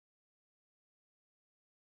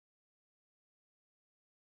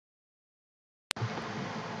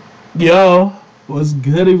Yo, what's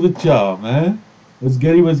goody with y'all, man? What's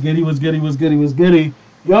goody, what's goody, what's goody, what's goody, what's goody?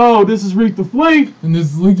 Yo, this is Reef'Lik, And this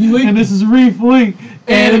is Leaky Leak. and this is Reef'Lik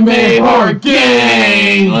Anime Horror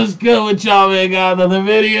Gang. Let's go with y'all, man. Got another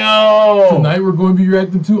video. Tonight we're going to be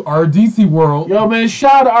reacting to our DC World. Yo, man,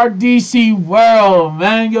 shout out to our DC World,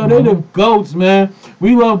 man. Yo, they the goats, man.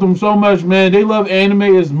 We love them so much, man. They love anime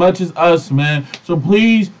as much as us, man. So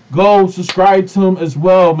please go subscribe to them as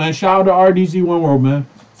well, man. Shout out to our DC World, man.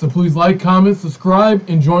 So please like, comment, subscribe,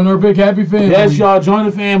 and join our big happy family. Yes, y'all, join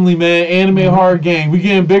the family, man. Anime Horror Gang. We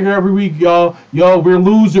getting bigger every week, y'all. Yo, we're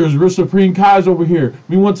losers. We're Supreme Kais over here.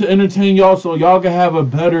 We want to entertain y'all so y'all can have a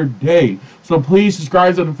better day. So please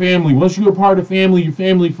subscribe to the family. Once you're a part of the family, you're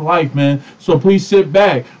family for life, man. So please sit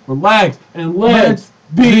back, relax, and let's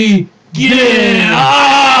begin.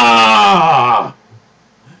 Ah!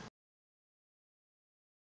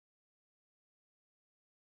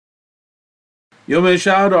 Yo, man,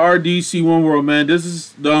 shout out to RDC One World, man. This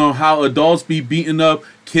is how adults be beating up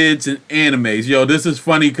kids in animes. Yo, this is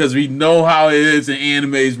funny because we know how it is in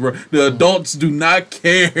animes, bro. The adults do not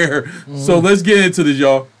care. So let's get into this,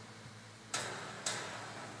 y'all.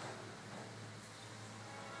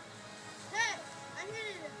 Hey, I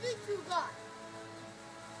needed a big two guy.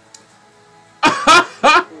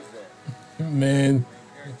 Man.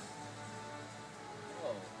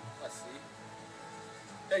 Oh, I see.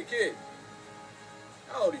 Hey, kid.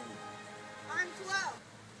 How old are you? I'm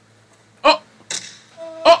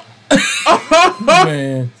 12.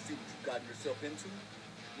 Man. See what you got yourself into?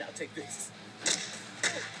 Now take this.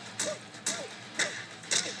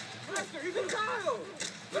 Master, he's a child!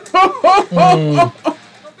 Don't stop him,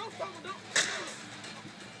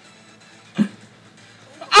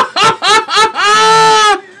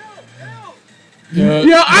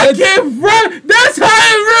 Yo, I can't front. That's how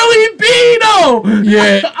it really be, though.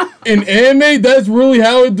 Yeah. In anime, that's really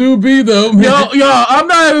how it do be, though. Man. Yo, I'm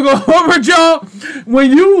not even going over y'all.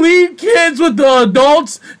 When you leave kids with the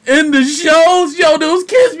adults in the shows, yo, those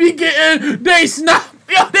kids be getting, they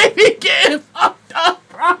be getting fucked up,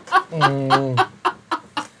 bro.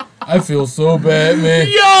 I feel so bad, man.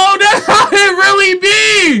 Yo, that's how it really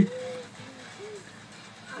be.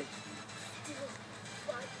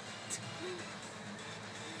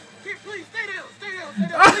 Kid, please, stay down, stay down, stay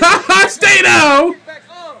down. Stay down. Get back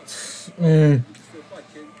up. Man. Still fight,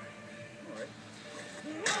 kid. All right.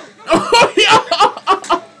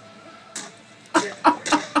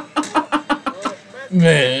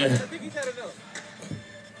 Man. I think he's had enough.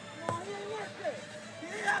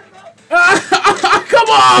 Come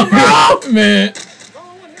on, bro. Man.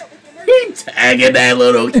 He tagging that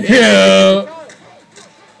little kid. Yeah.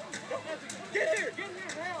 Get here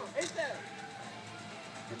now, ASAP.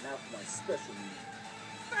 And now for my special move.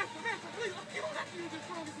 Master, please, you don't have to use your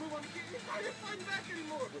strongest move on the kid. He's not even fighting back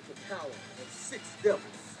anymore. With the power of 6 devils.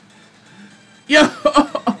 Yo. It's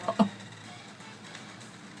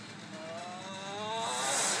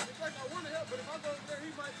like I want to help, but if I go over there,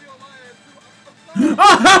 he might be on my ass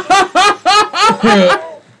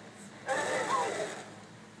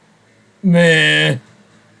too. Man.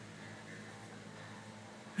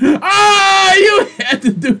 Ah, you had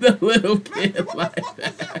to do the little kid What like the fuck was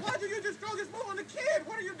that. that? Why'd you use your strongest move on the kid?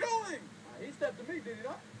 What are you doing? He stepped to me, did he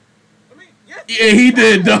not? I mean, yes. Yeah, he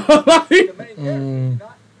did, though. The main character, did he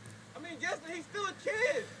not? I mean, yes, but he's still a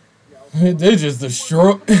kid. They just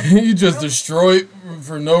destroy. You just destroyed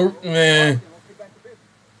for no. Man.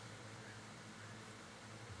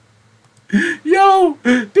 Yo,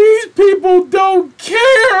 these people don't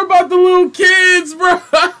care about the little kids, bro.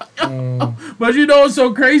 But you know what's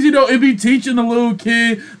so crazy, though? It be teaching the little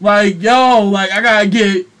kid, like, yo, like, I gotta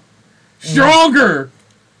get stronger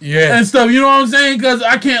Yeah. and stuff. You know what I'm saying? Because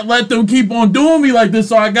I can't let them keep on doing me like this,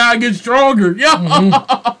 so I gotta get stronger. Yo.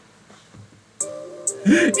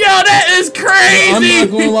 Yo, that is crazy. I'm not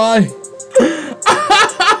gonna lie.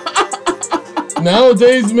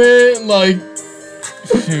 Nowadays, man, like,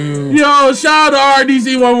 shoot. Yo, shout out to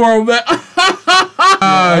RDC One World, man.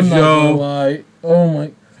 I'm not gonna lie. Oh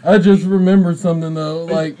my! I just remembered something though.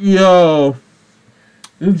 Like, yo,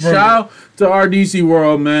 this shout out to RDC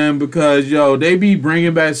World, man, because yo, they be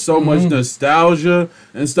bringing back so much nostalgia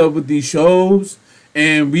and stuff with these shows,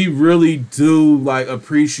 and we really do like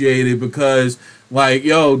appreciate it because, like,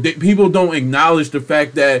 yo, people don't acknowledge the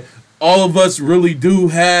fact that all of us really do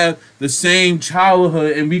have the same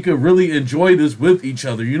childhood and we could really enjoy this with each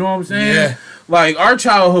other. You know what I'm saying? Yeah. Like, our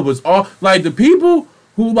childhood was all, like, the people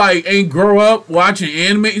who, like, ain't grow up watching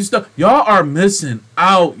anime and stuff, y'all are missing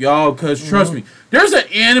out, y'all, because trust me, there's an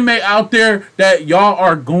anime out there that y'all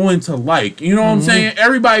are going to like. You know what I'm saying?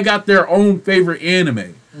 Everybody got their own favorite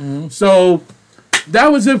anime. So,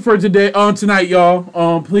 that was it for today. Tonight,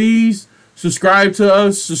 y'all. Please subscribe to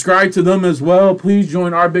us. Subscribe to them as well. Please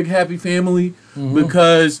join our big happy family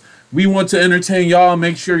because we want to entertain y'all and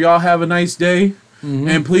make sure y'all have a nice day.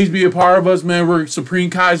 And please be a part of us, man. We're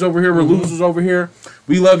Supreme Kais over here. We're losers over here.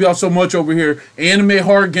 We love y'all so much over here. Anime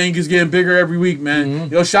Horror Gang is getting bigger every week, man.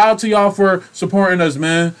 Yo, shout out to y'all for supporting us,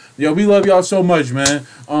 man. Yo, we love y'all so much, man.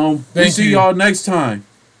 We'll see y'all next time.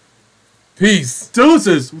 Peace.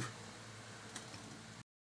 Deuces.